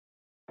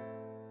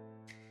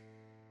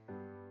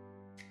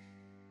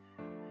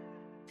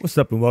What's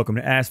up and welcome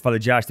to Ask Father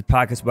Josh, the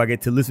podcast where I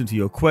get to listen to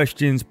your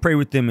questions, pray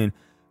with them, and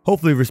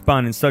hopefully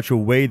respond in such a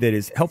way that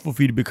is helpful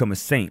for you to become a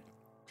saint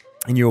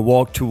in your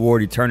walk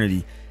toward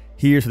eternity.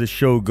 Here's how the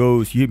show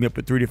goes. You hit me up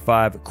with 3 to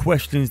 5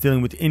 questions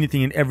dealing with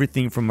anything and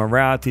everything from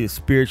morality to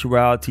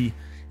spirituality,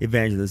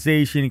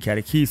 evangelization,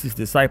 catechesis,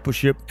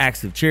 discipleship,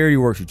 acts of charity,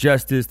 works of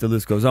justice. The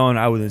list goes on.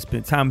 I will then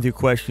spend time with your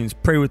questions,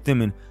 pray with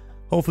them, and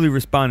hopefully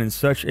respond in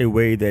such a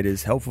way that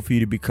is helpful for you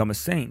to become a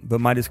saint.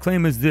 But my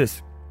disclaimer is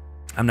this.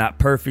 I'm not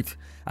perfect.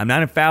 I'm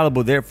not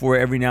infallible. Therefore,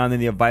 every now and then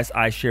the advice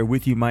I share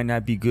with you might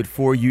not be good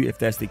for you. If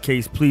that's the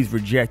case, please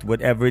reject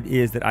whatever it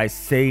is that I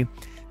say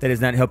that does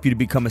not help you to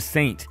become a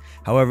saint.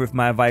 However, if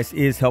my advice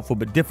is helpful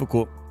but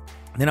difficult,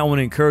 then I want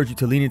to encourage you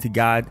to lean into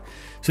God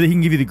so that He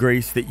can give you the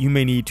grace that you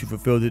may need to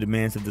fulfill the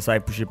demands of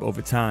discipleship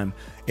over time.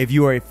 If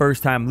you are a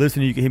first-time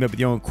listener, you can hit me up with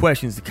your own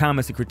questions,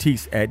 comments, and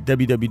critiques at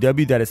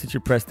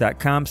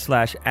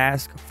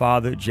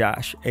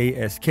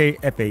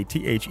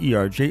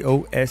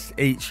www.ascensionpress.com/AskFatherJosh,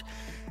 AskFatherJosh.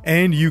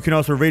 And you can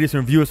also rate us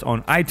and review us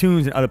on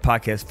iTunes and other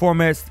podcast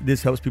formats.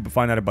 This helps people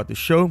find out about the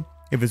show.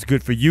 If it's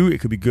good for you, it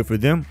could be good for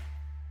them.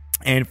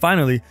 And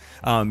finally,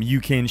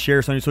 you can share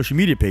us on your social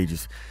media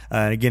pages.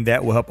 And again,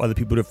 that will help other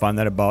people to find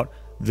out about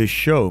the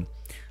show.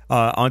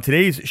 On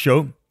today's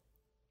show,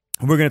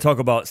 we're going to talk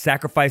about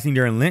sacrificing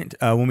during Lent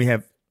when we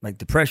have like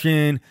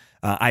depression,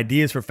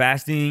 ideas for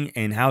fasting,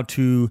 and how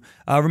to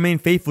remain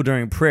faithful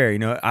during prayer. You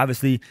know,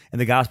 obviously in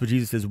the gospel,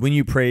 Jesus says, when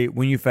you pray,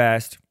 when you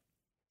fast,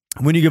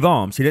 when you give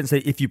alms. He doesn't say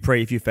if you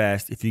pray, if you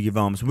fast, if you give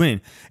alms,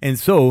 when. And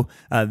so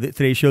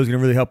today's show is going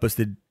to really help us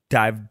to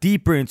dive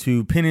deeper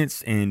into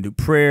penance and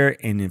prayer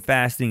and in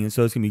fasting. And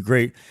so it's going to be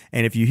great.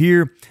 And if you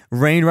hear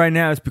rain right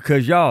now, it's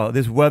because, y'all,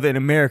 this weather in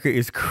America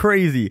is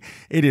crazy.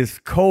 It is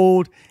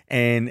cold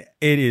and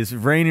it is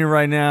raining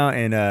right now.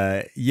 And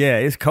yeah,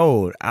 it's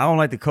cold. I don't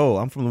like the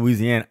cold. I'm from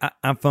Louisiana.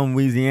 I'm from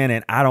Louisiana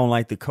and I don't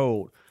like the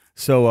cold.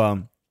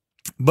 So,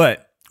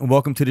 but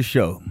welcome to the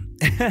show.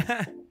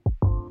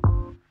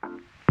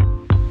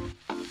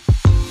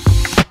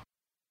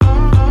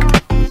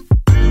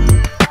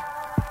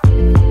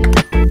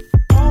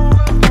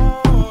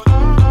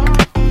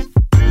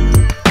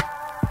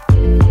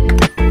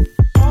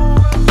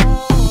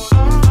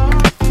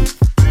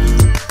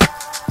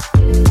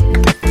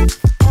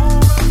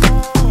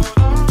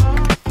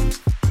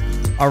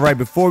 All right,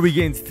 before we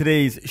get into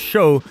today's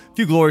show, a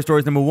few glory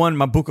stories. Number one,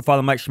 my book of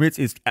Father Mike Schmitz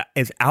is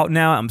out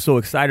now. I'm so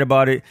excited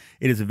about it.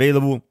 It is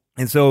available.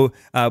 And so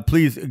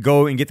please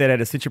go and get that at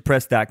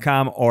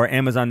ascensionpress.com or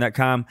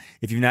amazon.com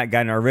if you've not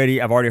gotten it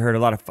already. I've already heard a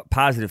lot of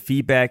positive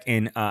feedback.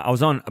 And I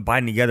was on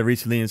Abiding Together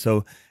recently. And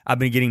so I've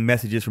been getting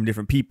messages from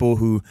different people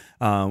who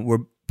were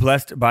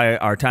blessed by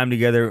our time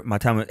together, my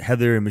time with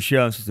Heather and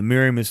Michelle and Sister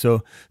Miriam. And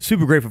so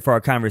super grateful for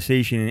our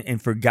conversation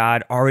and for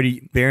God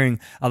already bearing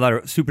a lot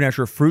of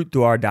supernatural fruit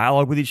through our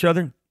dialogue with each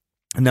other.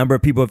 A number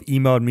of people have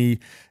emailed me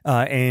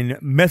and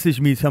messaged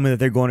me telling me that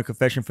they're going to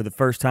confession for the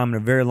first time in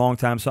a very long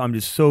time. So I'm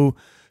just so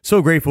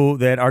grateful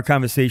that our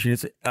conversation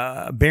is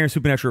bearing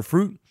supernatural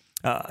fruit.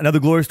 Another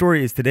glory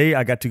story is today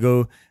I got to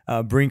go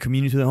bring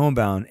communion to the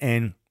homebound.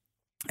 And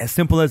as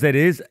simple as that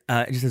is,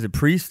 just as a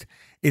priest,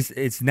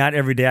 it's not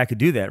every day I could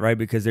do that, right?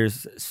 Because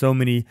there's so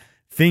many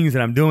things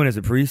that I'm doing as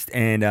a priest.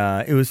 And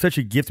it was such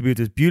a gift to be with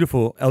this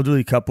beautiful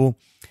elderly couple.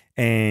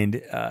 And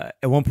at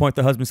one point,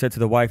 the husband said to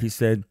the wife, he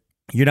said,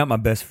 "You're not my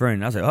best friend."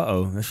 And I was like,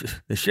 uh-oh,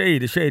 the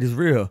shade is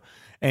real.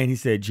 And he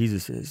said,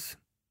 "Jesus is."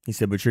 He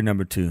said, "But you're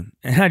number 2.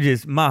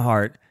 And my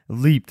heart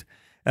leaped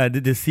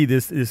to see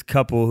this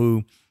couple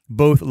who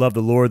both love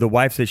the Lord. The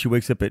wife said she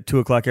wakes up at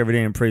 2:00 every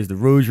day and prays the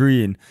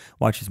rosary and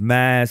watches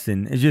mass.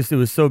 And it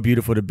was so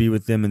beautiful to be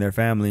with them and their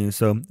family. And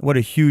so what a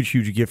huge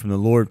gift from the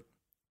Lord.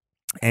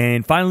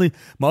 And finally,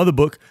 my other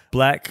book,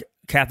 Black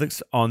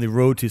Catholics on the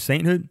Road to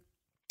Sainthood,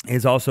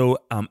 is also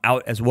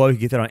out as well. You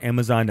can get that on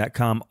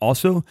amazon.com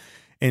also.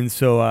 And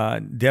so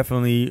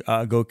definitely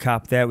go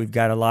cop that. We've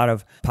got a lot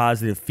of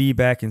positive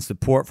feedback and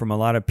support from a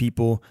lot of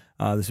people.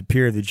 The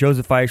Superior of the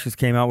Josephites just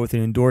came out with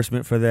an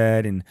endorsement for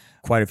that, and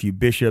quite a few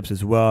bishops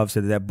as well have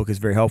said that book is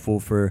very helpful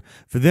for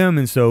them.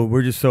 And so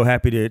we're just so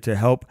happy to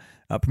help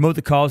promote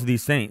the cause of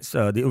these saints,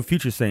 the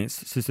future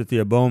saints, Sister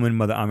Thea Bowman,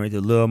 Mother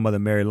Amarita Lille, Mother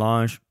Mary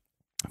Lange,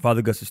 Father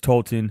Augustus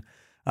Tolton,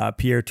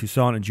 Pierre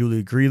Toussaint, and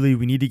Julia Greeley.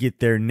 We need to get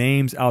their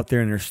names out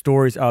there and their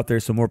stories out there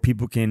so more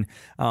people can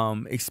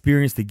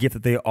experience the gift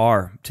that they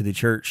are to the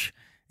church.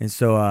 And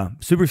so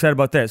super excited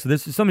about that. So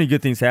there's so many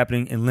good things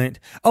happening in Lent.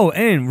 Oh,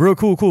 and real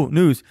cool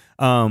news.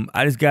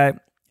 I just got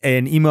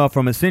an email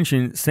from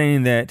Ascension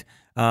saying that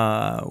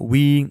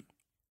we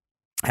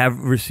have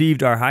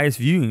received our highest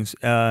viewings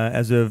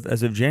as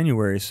of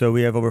January. So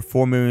we have over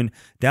 4 million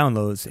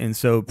downloads. And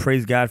so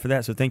praise God for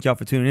that. So thank y'all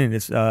for tuning in.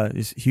 It's a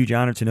huge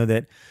honor to know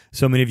that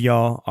so many of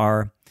y'all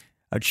are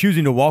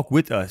choosing to walk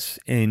with us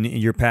in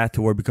your path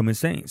toward becoming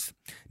saints.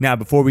 Now,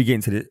 before we get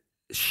into the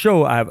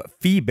show, I have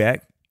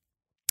feedback.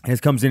 This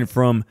comes in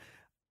from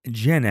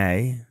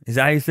Jenna. Is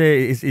that how you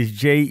say it? It's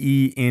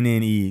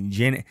Jenne.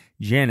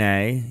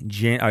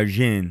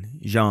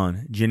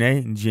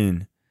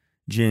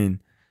 Jen.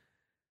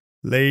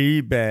 Lay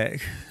back.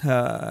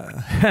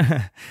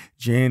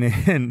 Gin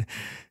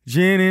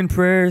and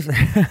prayers.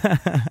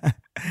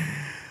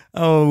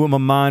 Oh, with my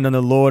mind on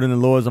the Lord and the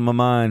Lord's on my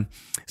mind.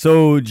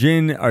 So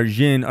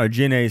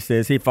Jene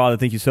says, hey, Father,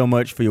 thank you so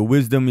much for your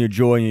wisdom, your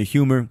joy, and your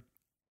humor.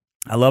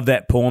 I love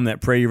that poem, that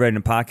prayer you read in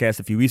the podcast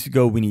a few weeks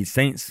ago, We Need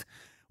Saints.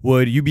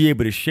 Would you be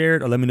able to share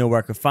it or let me know where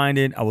I can find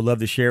it? I would love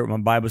to share it with my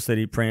Bible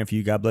study, praying for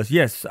you. God bless.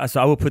 Yes, so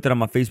I will put that on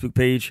my Facebook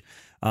page.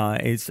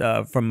 It's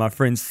from my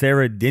friend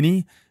Sarah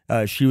Denny.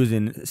 She was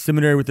in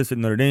seminary with us at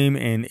Notre Dame,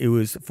 and it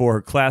was for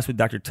her class with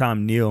Dr.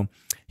 Tom Neal.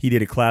 He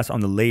did a class on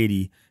the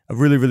laity. A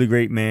really, really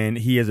great man.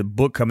 He has a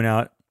book coming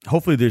out,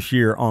 hopefully this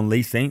year, on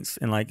lay saints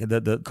and like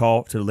the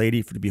call to the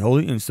laity to be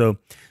holy. And so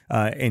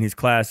in his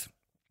class,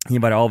 he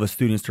invited all of his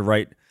students to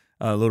write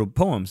little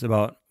poems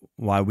about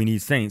why we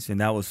need saints.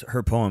 And that was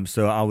her poem.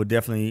 So I would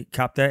definitely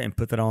cop that and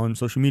put that on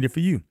social media for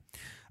you.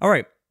 All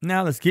right,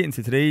 now let's get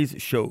into today's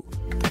show.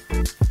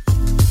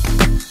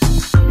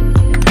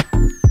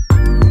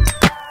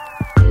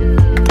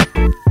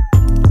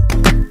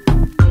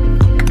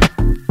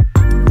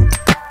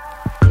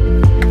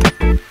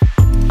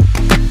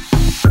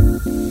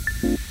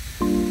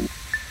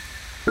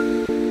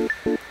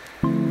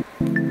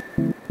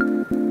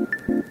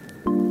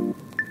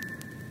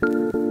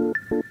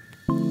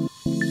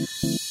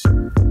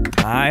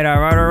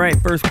 All right.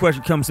 First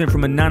question comes in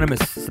from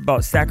Anonymous. It's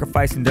about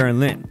sacrificing during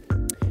Lent.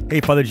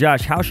 Hey, Father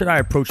Josh, how should I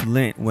approach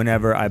Lent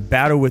whenever I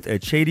battle with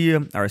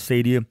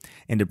acedia,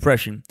 and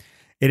depression?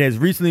 It has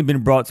recently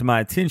been brought to my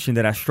attention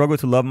that I struggle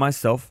to love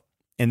myself,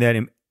 and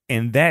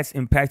that's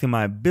impacting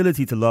my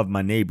ability to love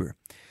my neighbor.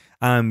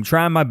 I'm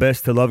trying my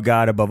best to love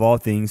God above all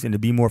things and to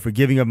be more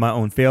forgiving of my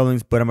own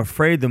failings, but I'm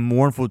afraid the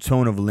mournful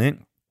tone of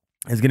Lent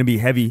is going to be a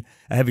heavy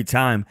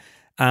time.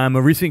 I'm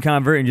a recent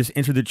convert and just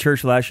entered the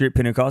church last year at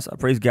Pentecost. I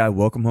praise God.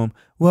 Welcome home.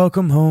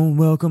 Welcome home.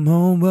 Welcome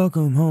home.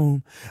 Welcome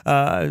home.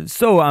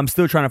 So I'm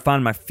still trying to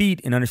find my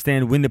feet and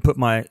understand when to put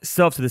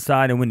myself to the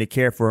side and when to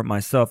care for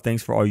myself.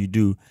 Thanks for all you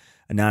do,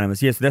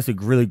 Anonymous. Yes, that's a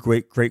really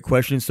great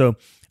question. So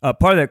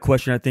part of that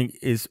question, I think,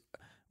 is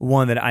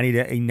one that I need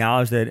to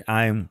acknowledge that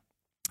I'm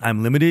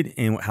limited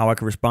in how I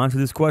can respond to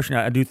this question.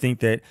 I do think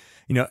that,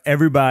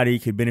 everybody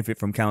could benefit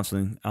from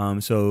counseling.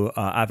 So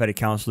I've had a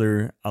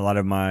counselor. A lot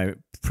of my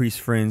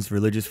priest friends,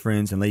 religious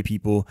friends, and lay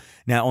people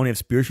not only have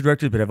spiritual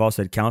directors, but I've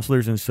also had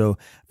counselors. And so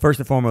first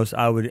and foremost,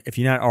 if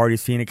you're not already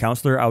seeing a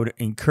counselor, I would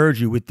encourage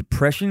you with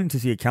depression to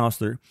see a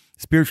counselor.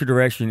 Spiritual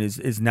direction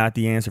is not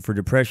the answer for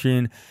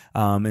depression.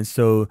 And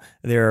so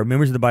there are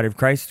members of the body of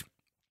Christ.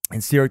 In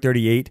Sirach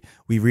 38,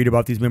 we read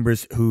about these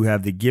members who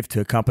have the gift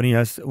to accompany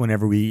us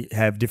whenever we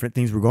have different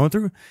things we're going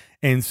through.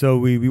 And so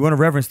we want to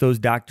reverence those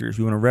doctors.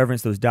 We want to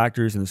reverence those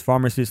doctors and those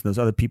pharmacists and those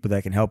other people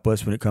that can help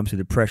us when it comes to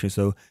depression.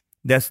 So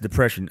that's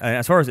depression.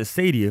 As far as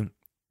acedia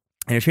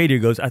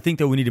goes, I think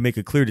that we need to make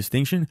a clear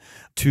distinction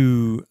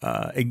to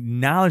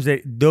acknowledge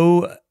that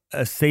though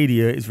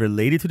acedia is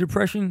related to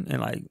depression,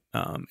 and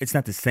it's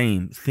not the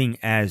same thing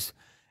as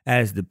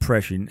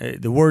depression.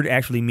 The word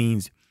actually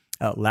means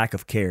lack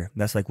of care.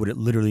 That's like what it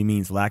literally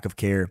means, lack of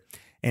care.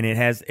 And it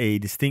has a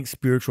distinct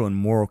spiritual and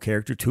moral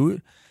character to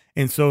it.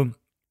 And so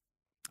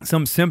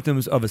some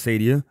symptoms of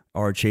acedia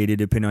or acedia,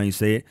 depending on how you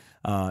say it,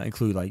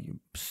 include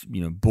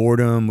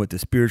boredom with the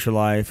spiritual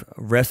life,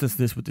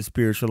 restlessness with the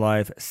spiritual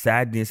life,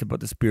 sadness about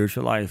the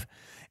spiritual life.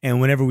 And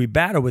whenever we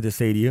battle with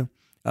acedia,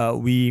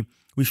 we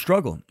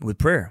struggle with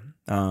prayer.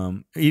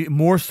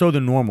 More so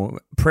than normal.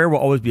 Prayer will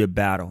always be a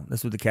battle.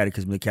 That's what the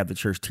Catechism of the Catholic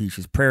Church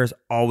teaches. Prayer is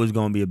always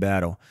going to be a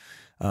battle.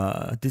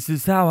 This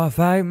is how I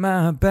fight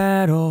my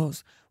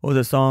battles. What was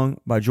that song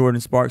by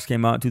Jordan Sparks?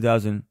 Came out in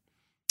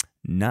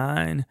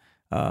 2009.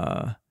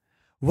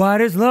 Why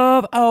does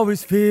love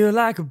always feel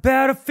like a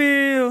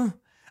battlefield?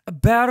 A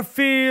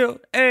battlefield,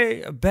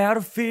 hey, a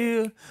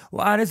battlefield.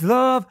 Why does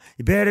love?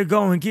 You better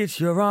go and get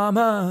your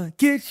armor.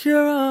 Get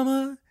your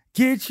armor.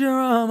 Get your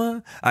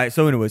armor. All right,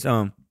 so anyways,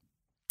 so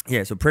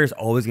prayer's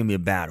always going to be a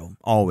battle.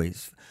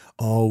 Always.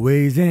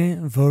 Always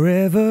and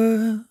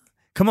forever.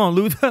 Come on,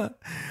 Luther.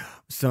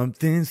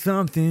 Something,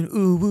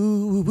 ooh,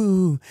 ooh,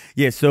 ooh.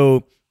 Yeah,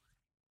 so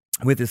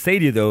with the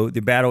acedia, though,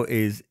 the battle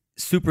is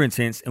super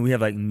intense, and we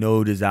have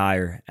no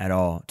desire at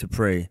all to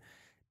pray.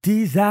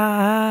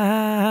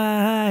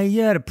 Desire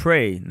to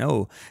pray.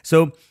 No.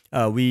 So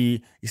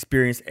we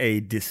experience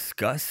a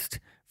disgust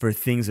for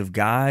things of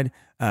God,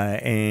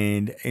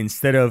 and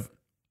instead of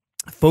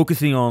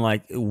focusing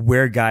on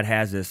where God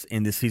has us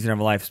in this season of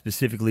our life,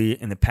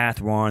 specifically in the path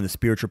we're on, the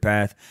spiritual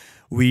path,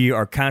 we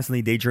are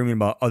constantly daydreaming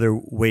about other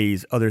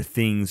ways, other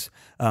things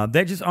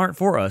that just aren't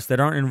for us, that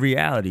aren't in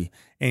reality.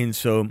 And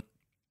so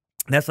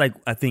that's I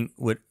think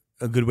what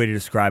a good way to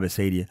describe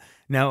acedia.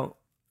 Now,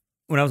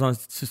 when I was on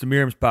Sister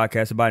Miriam's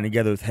podcast, Abiding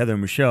Together with Heather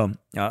and Michelle,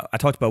 I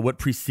talked about what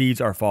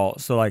precedes our fall.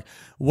 So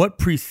what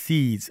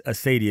precedes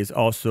acedia is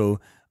also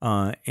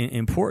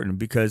important,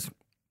 because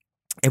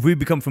if we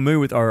become familiar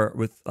with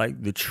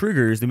the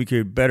triggers, then we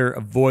could better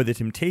avoid the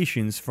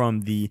temptations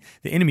from the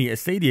enemy.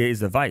 Acedia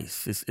is a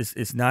vice.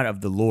 It's not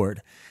of the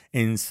Lord.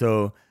 And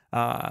so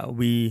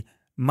we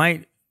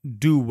might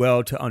do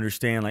well to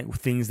understand like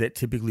things that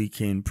typically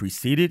can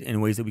precede it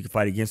and ways that we can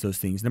fight against those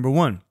things. Number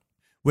one,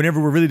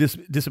 whenever we're really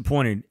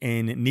disappointed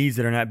in needs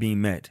that are not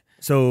being met.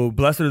 So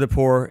blessed are the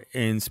poor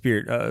in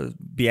spirit.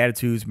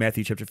 Beatitudes,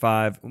 Matthew chapter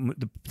 5.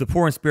 The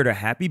poor in spirit are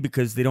happy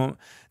because they don't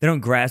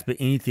grasp at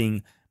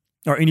anything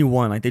or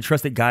anyone. Like they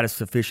trust that God is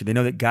sufficient. They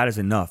know that God is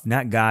enough.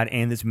 Not God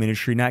and this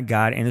ministry, not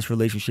God and this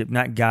relationship,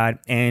 not God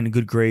and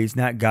good grades,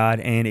 not God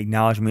and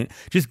acknowledgement,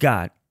 just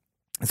God.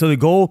 So the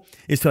goal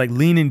is to like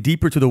lean in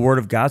deeper to the word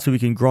of God so we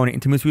can grow in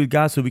intimacy with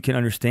God, so we can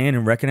understand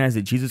and recognize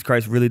that Jesus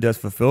Christ really does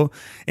fulfill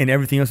and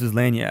everything else is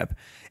lagniappe.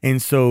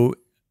 And so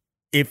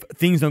if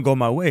things don't go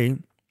my way,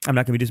 I'm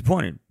not going to be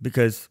disappointed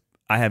because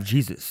I have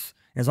Jesus.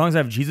 As long as I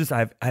have Jesus,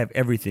 I have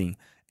everything.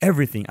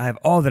 Everything. I have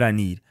all that I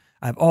need.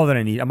 I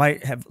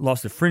might have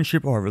lost a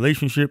friendship or a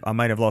relationship. I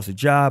might have lost a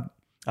job.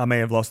 I may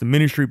have lost a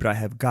ministry, but I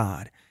have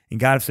God, and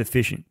God is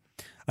sufficient.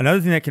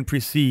 Another thing that can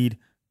precede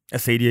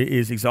acedia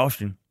is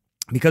exhaustion.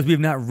 Because we have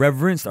not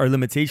reverenced our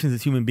limitations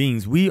as human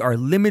beings, we are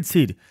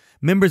limited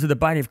members of the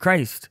body of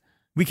Christ.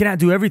 We cannot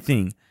do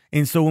everything.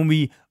 And so when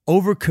we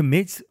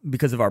overcommit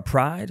because of our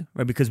pride,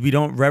 right, because we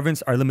don't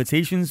reverence our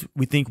limitations,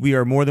 we think we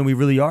are more than we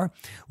really are,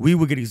 we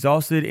will get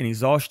exhausted, and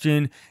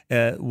exhaustion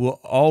will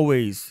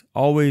always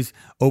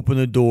open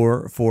the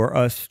door for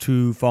us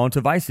to fall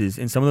into vices.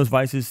 And some of those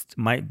vices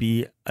might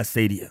be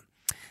acedia.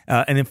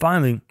 And then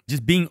finally,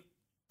 just being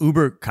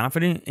uber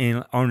confident in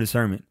our own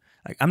discernment.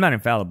 Like, I'm not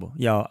infallible,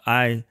 y'all.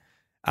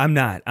 I'm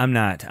not.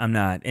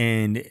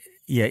 And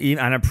yeah,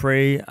 even, and I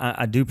pray,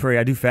 I do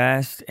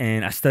fast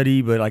and I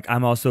study, but like,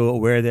 I'm also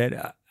aware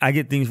that I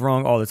get things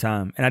wrong all the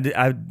time, and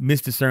I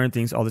misdiscern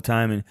things all the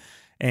time.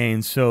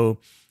 And so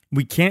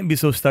we can't be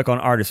so stuck on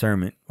our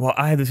discernment. Well,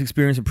 I have this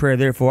experience in prayer,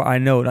 therefore I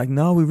know. Like,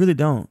 no, we really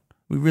don't.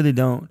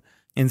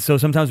 And so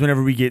sometimes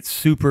whenever we get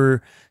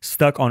super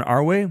stuck on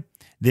our way,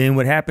 then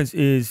what happens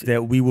is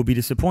that we will be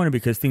disappointed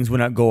because things will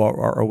not go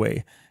our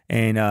way.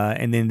 And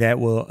then that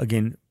will,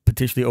 again,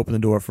 potentially open the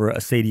door for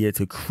acedia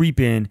to creep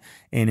in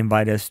and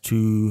invite us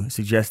to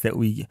suggest that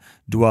we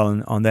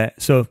dwell on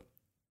that. So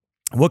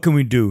what can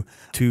we do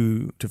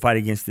to fight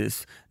against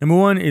this? Number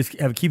one is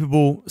have a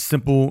keepable,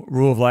 simple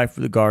rule of life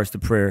with regards to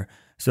prayer.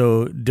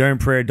 So during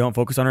prayer, don't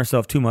focus on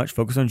ourselves too much.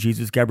 Focus on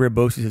Jesus. Gabrielle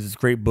Bosey has this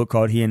great book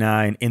called He and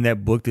I. And in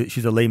that book,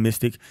 she's a lay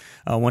mystic.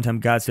 One time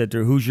God said to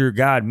her, "Who's your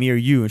God, me or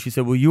you?" And she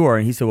said, "Well, you are."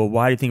 And he said, "Well,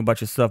 why do you think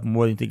about yourself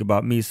more than you think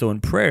about me?" So in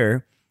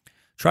prayer,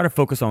 try to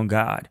focus on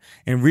God.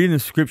 And reading the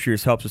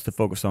scriptures helps us to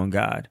focus on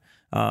God.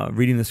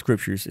 Reading the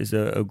scriptures is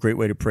a great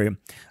way to pray.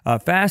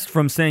 Fast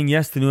from saying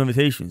yes to new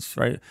invitations,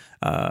 right?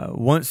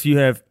 Once you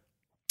have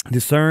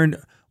discerned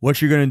what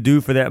you're going to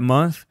do for that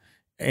month,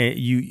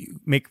 you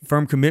make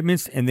firm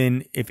commitments. And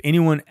then if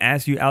anyone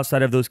asks you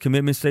outside of those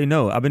commitments, say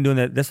no. I've been doing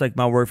that. That's like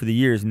my word for the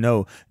years.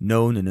 No.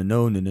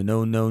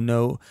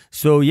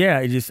 So yeah,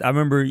 I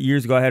remember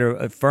years ago, I had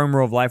a firm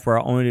rule of life where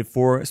I only did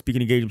 4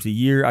 speaking engagements a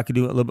year. I could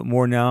do it a little bit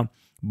more now.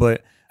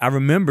 But I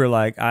remember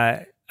like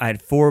I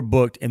had 4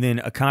 booked, and then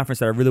a conference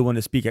that I really wanted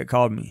to speak at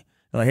called me.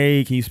 They're like,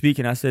 "Hey, can you speak?"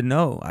 And I said,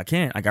 "No, I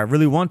can't. Like, I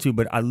really want to,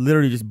 but I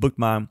literally just booked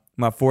my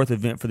 4th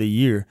event for the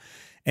year."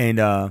 And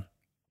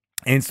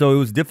so it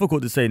was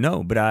difficult to say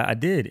no, but I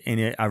did.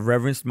 And I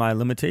reverenced my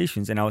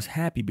limitations, and I was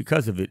happy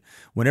because of it.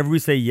 Whenever we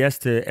say yes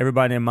to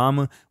everybody and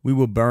mama, we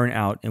will burn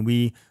out, and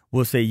we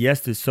will say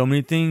yes to so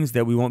many things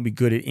that we won't be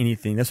good at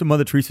anything. That's what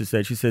Mother Teresa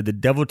said. She said, the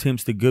devil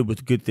tempts the good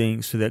with good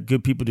things, so that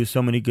good people do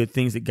so many good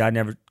things that God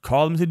never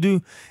called them to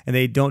do, and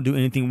they don't do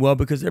anything well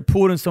because they're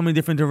pulled in so many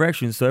different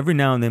directions. So every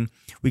now and then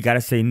we got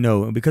to say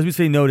no. And because we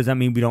say no, does not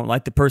mean we don't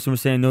like the person we're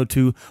saying no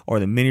to or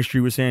the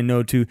ministry we're saying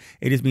no to.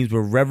 It just means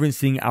we're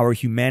reverencing our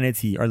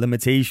humanity, our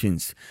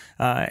limitations.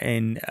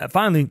 And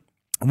finally,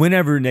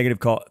 whenever negative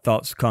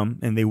thoughts come,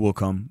 and they will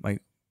come,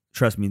 like,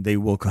 trust me, they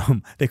will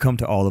come. They come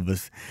to all of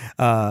us.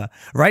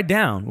 Write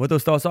down what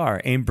those thoughts are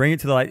and bring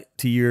it to the light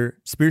to your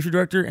spiritual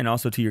director and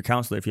also to your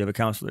counselor if you have a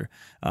counselor.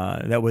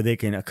 That way they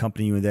can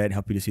accompany you in that and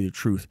help you to see the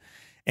truth.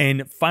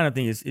 And final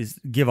thing is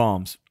give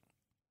alms.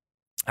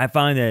 I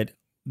find that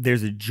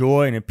there's a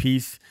joy and a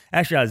peace.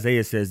 Actually,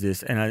 Isaiah says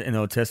this, and in the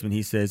Old Testament,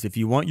 he says, if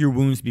you want your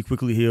wounds to be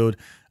quickly healed,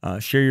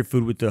 share your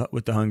food with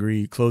the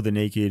hungry, clothe the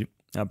naked,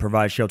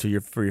 provide shelter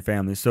for your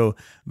family. So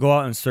go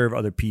out and serve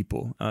other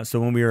people.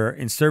 So when we are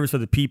in service of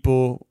the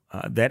people,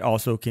 that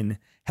also can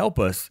help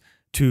us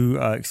to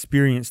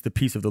experience the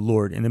peace of the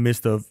Lord in the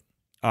midst of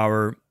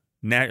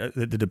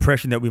the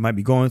depression that we might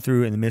be going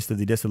through, in the midst of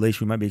the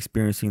desolation we might be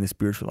experiencing in the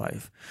spiritual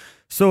life.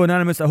 So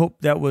Anonymous, I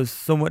hope that was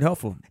somewhat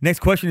helpful. Next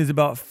question is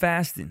about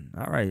fasting.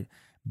 All right.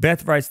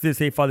 Beth writes this: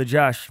 "Hey, Father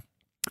Josh,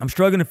 I'm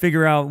struggling to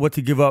figure out what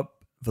to give up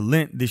for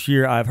Lent this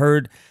year. I've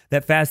heard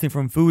that fasting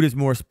from food is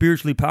more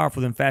spiritually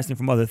powerful than fasting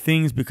from other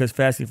things because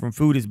fasting from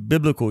food is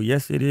biblical."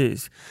 Yes, it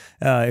is.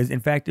 In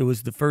fact, it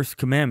was the first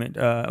commandment.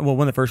 One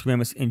of the first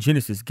commandments in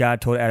Genesis.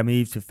 God told Adam and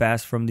Eve to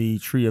fast from the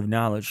tree of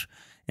knowledge,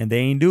 and they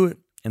ain't do it.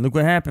 And look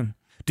what happened.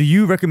 Do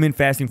you recommend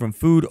fasting from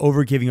food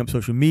over giving up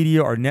social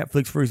media or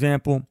Netflix, for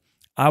example?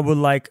 I would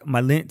like my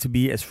Lent to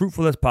be as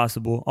fruitful as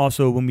possible.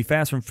 Also, when we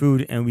fast from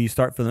food and we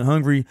start feeling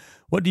hungry,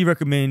 what do you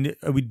recommend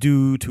we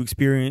do to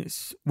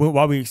experience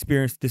while we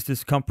experience this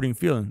discomforting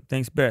feeling?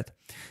 Thanks, Beth.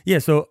 Yeah,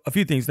 so a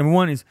few things. Number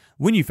one is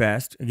when you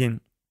fast,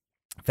 again,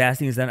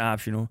 fasting is not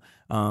optional.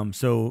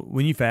 So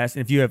when you fast,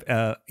 and if you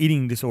have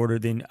eating disorder,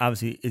 then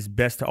obviously it's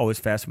best to always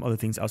fast from other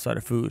things outside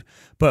of food.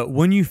 But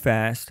when you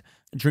fast,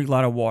 drink a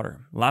lot of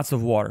water, lots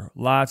and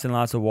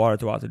lots of water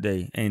throughout the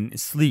day, and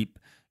sleep.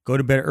 Go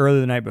to bed early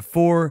the night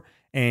before,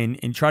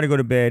 and try to go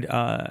to bed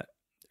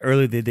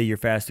early the day you're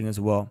fasting as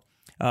well.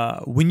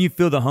 When you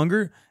feel the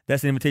hunger,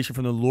 that's an invitation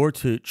from the Lord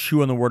to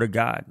chew on the word of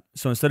God.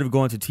 So instead of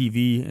going to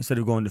TV, instead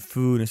of going to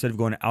food, instead of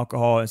going to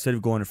alcohol, instead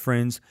of going to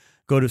friends,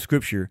 go to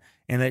scripture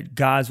and let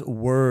God's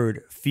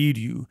word feed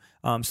you.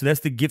 So that's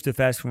the gift of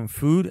fasting from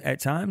food at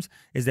times,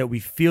 is that we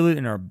feel it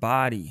in our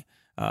body.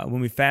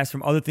 When we fast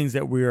from other things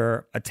that we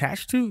are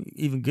attached to,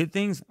 even good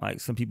things, like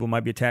some people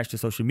might be attached to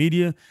social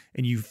media,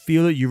 and you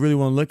feel it, you really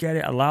want to look at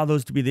it, allow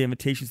those to be the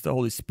invitations to the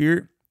Holy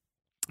Spirit,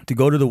 to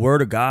go to the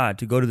Word of God,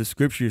 to go to the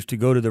Scriptures, to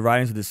go to the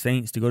writings of the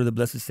saints, to go to the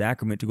Blessed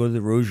Sacrament, to go to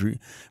the Rosary,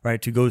 right?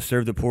 To go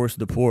serve the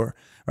poorest of the poor,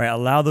 right?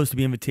 Allow those to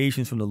be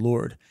invitations from the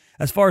Lord.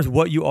 As far as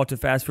what you ought to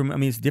fast from, I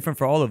mean, it's different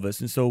for all of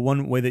us. And so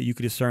one way that you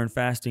could discern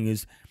fasting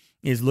is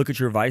look at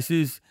your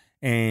vices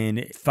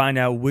and find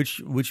out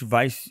which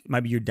vice might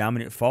be your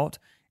dominant fault,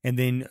 and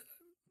then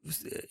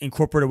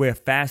incorporate a way of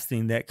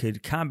fasting that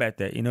could combat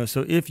that.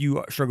 So if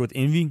you struggle with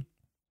envy,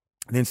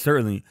 then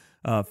certainly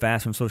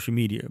fast from social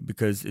media,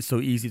 because it's so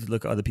easy to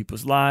look at other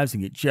people's lives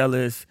and get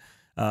jealous.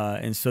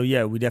 And so,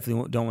 yeah, we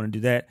definitely don't want to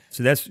do that.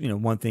 So that's,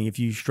 one thing. If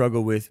you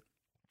struggle with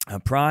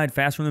pride,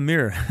 fast from the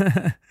mirror.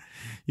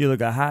 You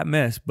look a hot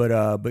mess,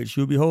 but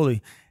you'll be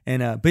holy.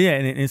 And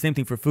the same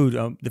thing for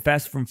food. The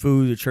fast from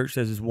food, the church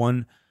says, is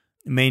one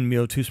main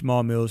meal, 2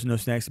 small meals, no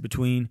snacks in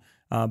between.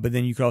 But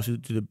then you could also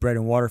do the bread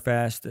and water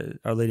fast.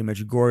 Our Lady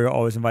Medjugorje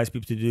always invites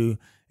people to do,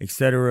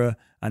 etc.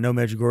 I know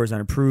Medjugorje is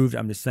not approved.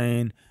 I'm just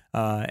saying.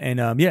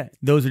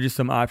 Those are just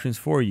some options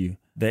for you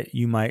that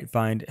you might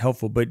find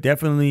helpful. But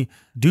definitely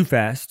do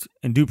fast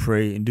and do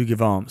pray and do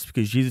give alms,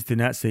 because Jesus did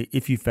not say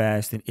if you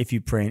fast and if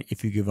you pray and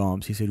if you give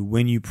alms. He said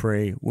when you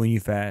pray, when you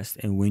fast,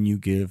 and when you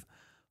give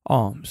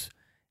alms.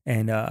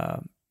 And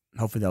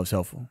hopefully that was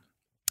helpful.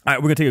 All right,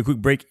 we're going to take a quick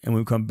break, and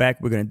when we come back,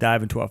 we're going to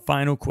dive into our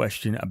final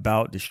question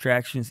about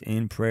distractions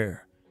in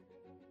prayer.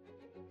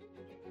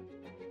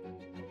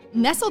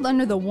 Nestled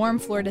under the warm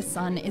Florida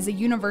sun is a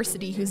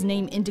university whose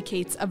name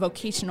indicates a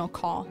vocational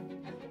call.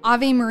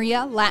 Ave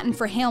Maria, Latin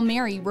for Hail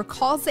Mary,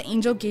 recalls the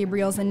angel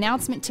Gabriel's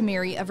announcement to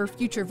Mary of her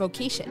future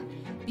vocation,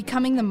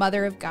 becoming the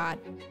Mother of God.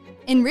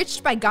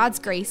 Enriched by God's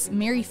grace,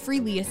 Mary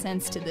freely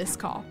assents to this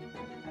call.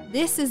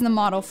 This is the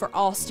model for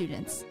all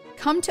students.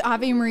 Come to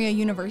Ave Maria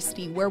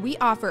University, where we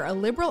offer a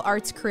liberal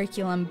arts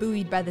curriculum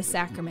buoyed by the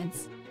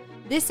sacraments.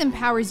 This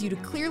empowers you to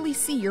clearly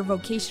see your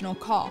vocational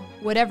call,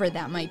 whatever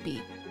that might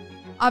be.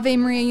 Ave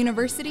Maria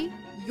University,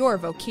 your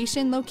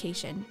vocation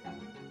location.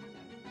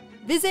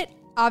 Visit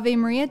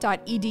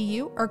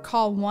avemaria.edu or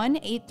call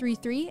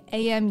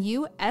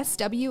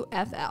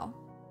 1-833-AMU-SWFL.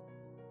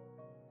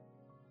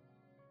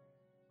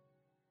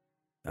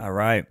 All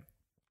right.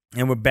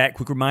 And we're back.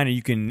 Quick reminder,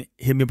 you can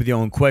hit me up with your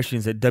own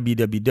questions at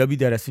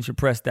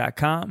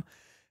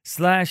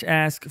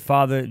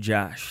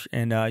www.ascensionpress.com/askfatherjosh.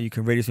 And you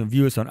can rate us and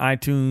view us on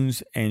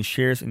iTunes and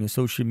share us on your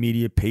social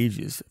media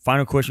pages.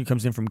 Final question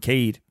comes in from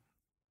Cade.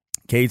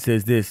 Cade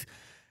says this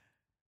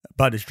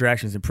about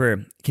distractions in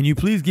prayer. Can you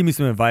please give me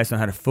some advice on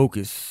how to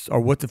focus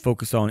or what to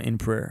focus on in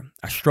prayer?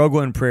 I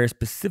struggle in prayer,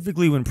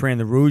 specifically when praying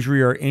the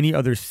Rosary or any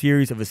other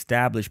series of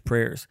established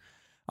prayers.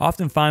 I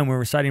often find when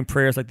reciting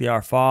prayers like the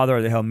Our Father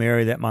or the Hail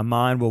Mary that my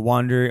mind will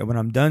wander, and when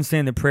I'm done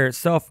saying the prayer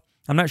itself,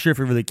 I'm not sure if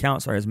it really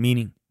counts or has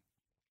meaning.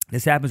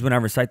 This happens when I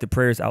recite the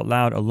prayers out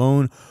loud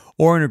alone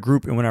or in a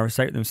group, and when I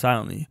recite them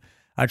silently.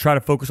 I try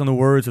to focus on the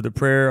words of the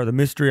prayer or the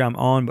mystery I'm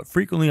on, but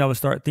frequently I will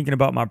start thinking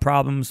about my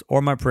problems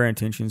or my prayer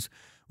intentions,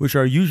 which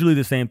are usually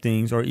the same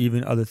things or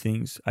even other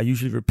things. I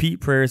usually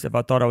repeat prayers if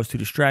I thought I was too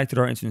distracted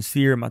or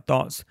insincere in my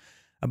thoughts.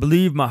 I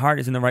believe my heart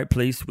is in the right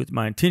place with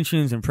my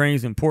intentions, and praying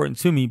is important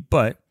to me,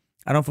 but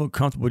I don't feel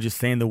comfortable just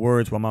saying the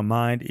words while my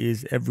mind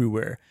is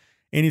everywhere.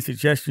 Any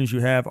suggestions you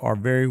have are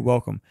very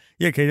welcome.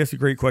 Yeah, okay, that's a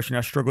great question.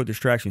 I struggle with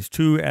distractions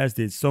too, as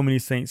did so many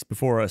saints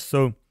before us.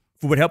 So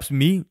for what helps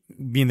me,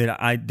 being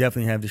that I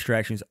definitely have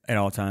distractions at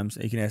all times,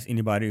 you can ask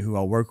anybody who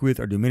I work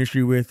with or do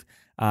ministry with.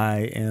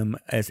 I am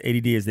as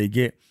ADD as they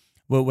get.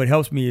 Well, what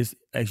helps me is,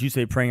 as you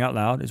say, praying out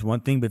loud is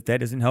one thing, but if that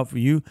doesn't help for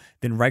you,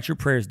 then write your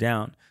prayers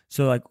down.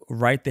 So like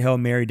write the Hail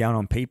Mary down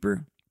on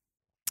paper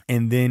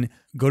and then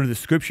go to the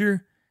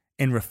scripture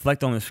and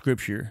reflect on the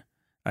scripture.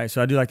 All right,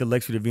 so I do like the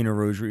Lectio Divina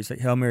Rosary. It's like,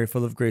 Hail Mary,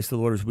 full of grace, the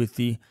Lord is with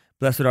thee.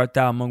 Blessed art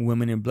thou among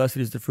women, and blessed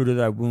is the fruit of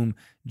thy womb,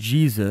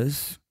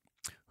 Jesus,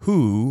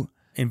 who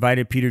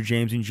invited Peter,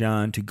 James, and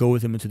John to go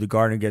with him into the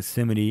Garden of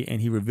Gethsemane,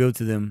 and he revealed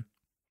to them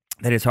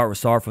that his heart was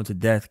sorrowful to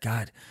death.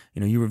 God,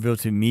 you revealed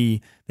to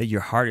me that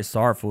your heart is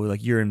sorrowful.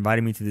 Like you're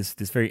inviting me to this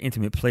very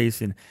intimate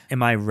place. And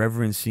am I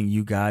reverencing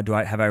you, God?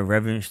 Have I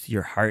reverenced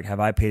your heart? Have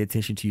I paid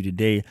attention to you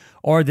today?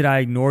 Or did I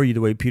ignore you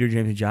the way Peter,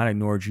 James, and John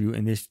ignored you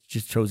and this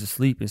just chose to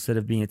sleep instead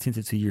of being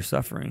attentive to your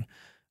suffering?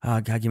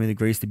 God, give me the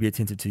grace to be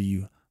attentive to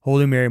you.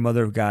 Holy Mary,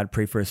 Mother of God,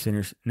 pray for us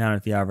sinners now and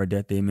at the hour of our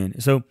death. Amen.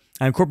 So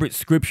I incorporate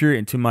scripture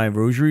into my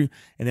rosary,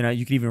 and then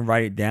you can even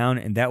write it down,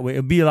 and that way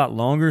it'll be a lot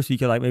longer. So you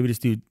could maybe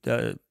just do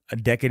a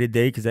decade a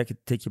day, because that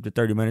could take you up to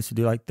 30 minutes to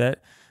do like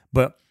that.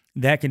 But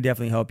that can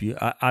definitely help you.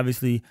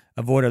 Obviously,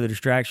 avoid other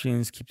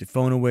distractions, keep the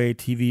phone away,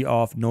 TV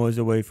off, noise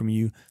away from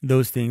you.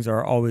 Those things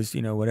are always,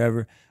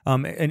 whatever.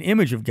 An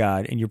image of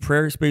God in your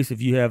prayer space.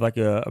 If you have like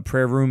a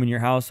prayer room in your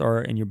house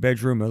or in your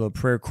bedroom, a little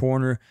prayer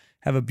corner,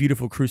 have a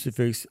beautiful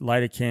crucifix,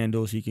 light a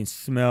candle so you can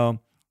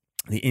smell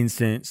the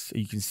incense.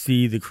 You can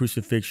see the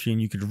crucifixion.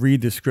 You could read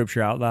the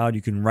scripture out loud.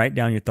 You can write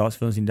down your thoughts,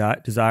 feelings, and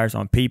desires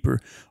on paper.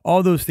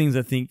 All those things,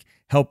 I think,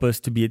 help us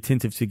to be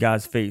attentive to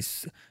God's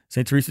face.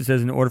 St. Teresa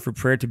says, in order for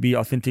prayer to be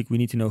authentic, we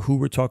need to know who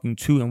we're talking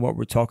to and what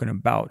we're talking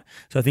about.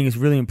 So I think it's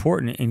really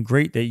important and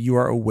great that you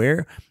are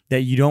aware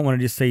that you don't want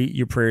to just say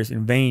your prayers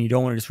in vain. You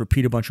don't want to just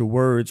repeat a bunch of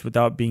words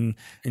without being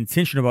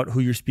intentional about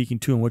who you're speaking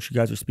to and what you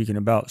guys are speaking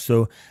about.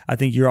 So I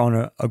think you're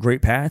on a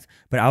great path,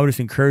 but I would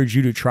just encourage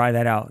you to try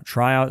that out.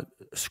 Try out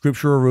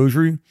scripture or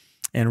rosary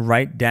and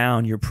write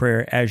down your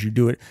prayer as you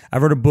do it. I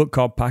wrote a book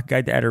called Pocket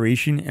Guide to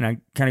Adoration, and I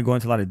kind of go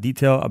into a lot of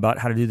detail about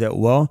how to do that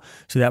well.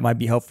 So that might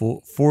be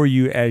helpful for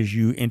you as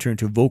you enter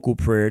into vocal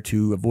prayer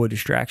to avoid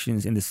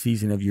distractions in the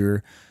season of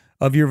your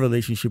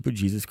relationship with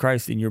Jesus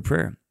Christ in your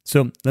prayer.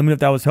 So let me know if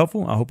that was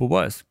helpful. I hope it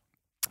was.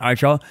 All right,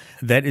 y'all,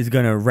 that is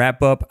going to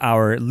wrap up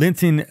our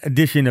Lenten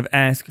edition of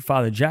Ask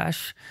Father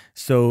Josh.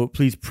 So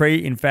please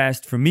pray and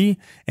fast for me.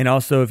 And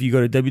also, if you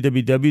go to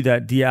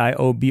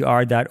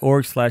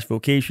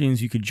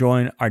www.diobr.org/vocations, you could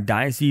join our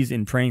diocese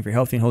in praying for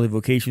healthy and holy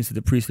vocations to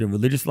the priesthood and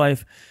religious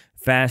life.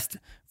 Fast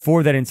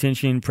for that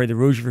intention. Pray the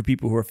rosary for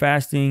people who are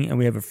fasting. And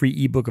we have a free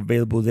ebook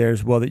available there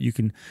as well that you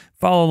can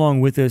follow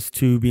along with us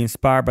to be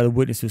inspired by the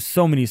witness of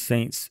so many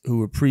saints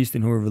who are priests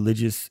and who are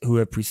religious, who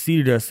have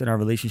preceded us in our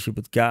relationship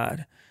with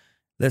God.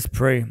 Let's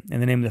pray. In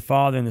the name of the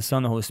Father, and the Son,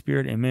 and the Holy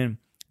Spirit, amen.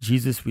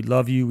 Jesus, we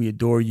love you. We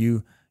adore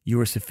you. You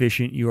are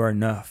sufficient. You are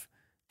enough.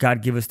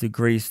 God, give us the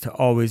grace to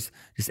always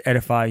just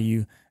edify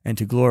you and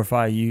to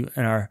glorify you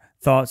in our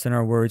thoughts and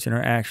our words and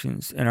our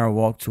actions and our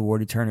walk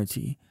toward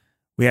eternity.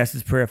 We ask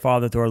this prayer,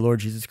 Father, through our Lord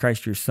Jesus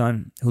Christ, your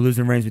Son, who lives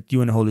and reigns with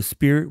you in the Holy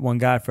Spirit, one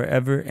God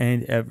forever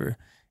and ever.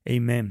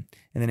 Amen.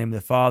 In the name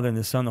of the Father, and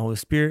the Son, and the Holy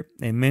Spirit,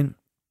 amen.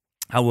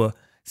 I will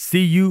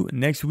see you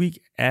next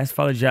week. Ask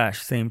Father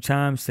Josh, same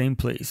time, same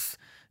place.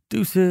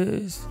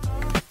 Deuces.